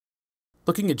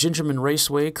Looking at Gingerman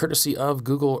Raceway, courtesy of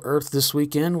Google Earth this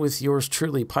weekend, with yours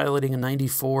truly piloting a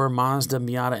 94 Mazda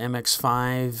Miata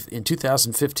MX-5 in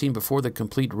 2015 before the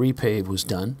complete repave was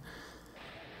done.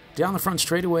 Down the front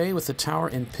straightaway with the tower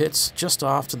and pits just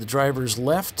off to the driver's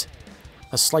left,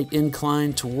 a slight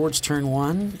incline towards turn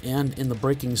 1, and in the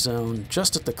braking zone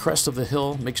just at the crest of the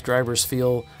hill makes drivers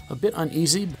feel a bit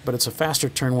uneasy, but it's a faster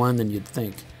turn 1 than you'd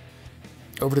think.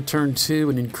 Over to turn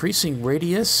 2, an increasing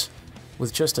radius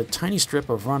with just a tiny strip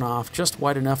of runoff, just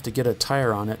wide enough to get a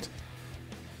tire on it.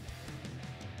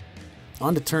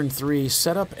 On to turn 3,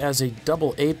 set up as a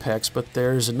double apex, but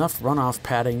there's enough runoff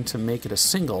padding to make it a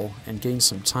single and gain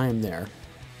some time there.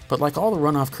 But like all the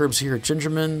runoff curbs here at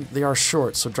Gingerman, they are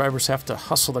short, so drivers have to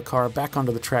hustle the car back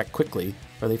onto the track quickly,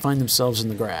 or they find themselves in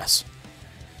the grass.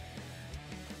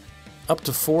 Up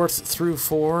to 4th through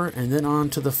 4, and then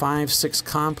on to the 5-6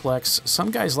 complex.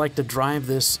 Some guys like to drive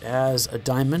this as a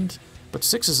diamond, but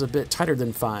 6 is a bit tighter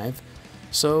than 5,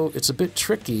 so it's a bit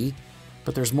tricky,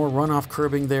 but there's more runoff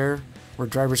curbing there where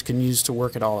drivers can use to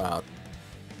work it all out.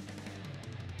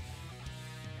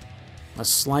 A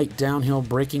slight downhill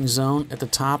braking zone at the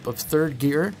top of 3rd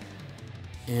gear,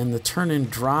 and the turn-in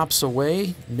drops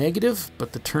away, negative,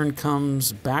 but the turn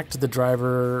comes back to the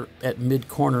driver at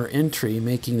mid-corner entry,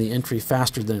 making the entry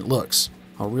faster than it looks.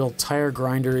 A real tire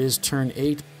grinder is turn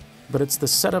 8, but it's the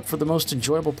setup for the most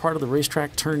enjoyable part of the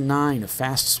racetrack, turn 9, a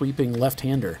fast sweeping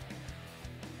left-hander.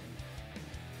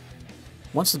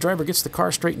 Once the driver gets the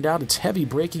car straightened out, it's heavy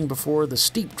braking before the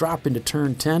steep drop into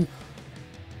turn 10,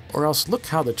 or else look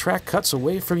how the track cuts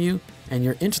away from you and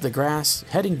you're into the grass,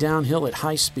 heading downhill at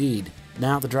high speed.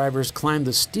 Now the drivers climb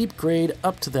the steep grade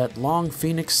up to that long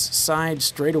Phoenix side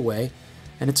straightaway,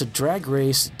 and it's a drag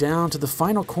race down to the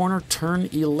final corner, turn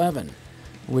 11.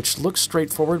 Which looks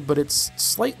straightforward, but it's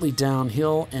slightly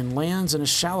downhill and lands in a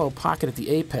shallow pocket at the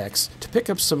apex to pick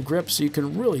up some grip so you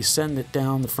can really send it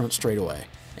down the front straightaway.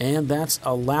 And that's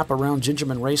a lap around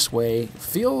Gingerman Raceway.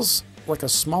 Feels like a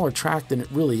smaller track than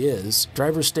it really is.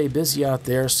 Drivers stay busy out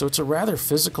there, so it's a rather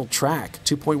physical track.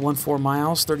 2.14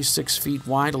 miles, 36 feet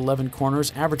wide, 11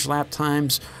 corners. Average lap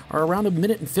times are around 1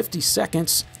 minute and 50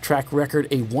 seconds. Track record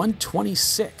a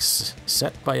 1:26,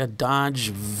 set by a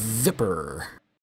Dodge Viper.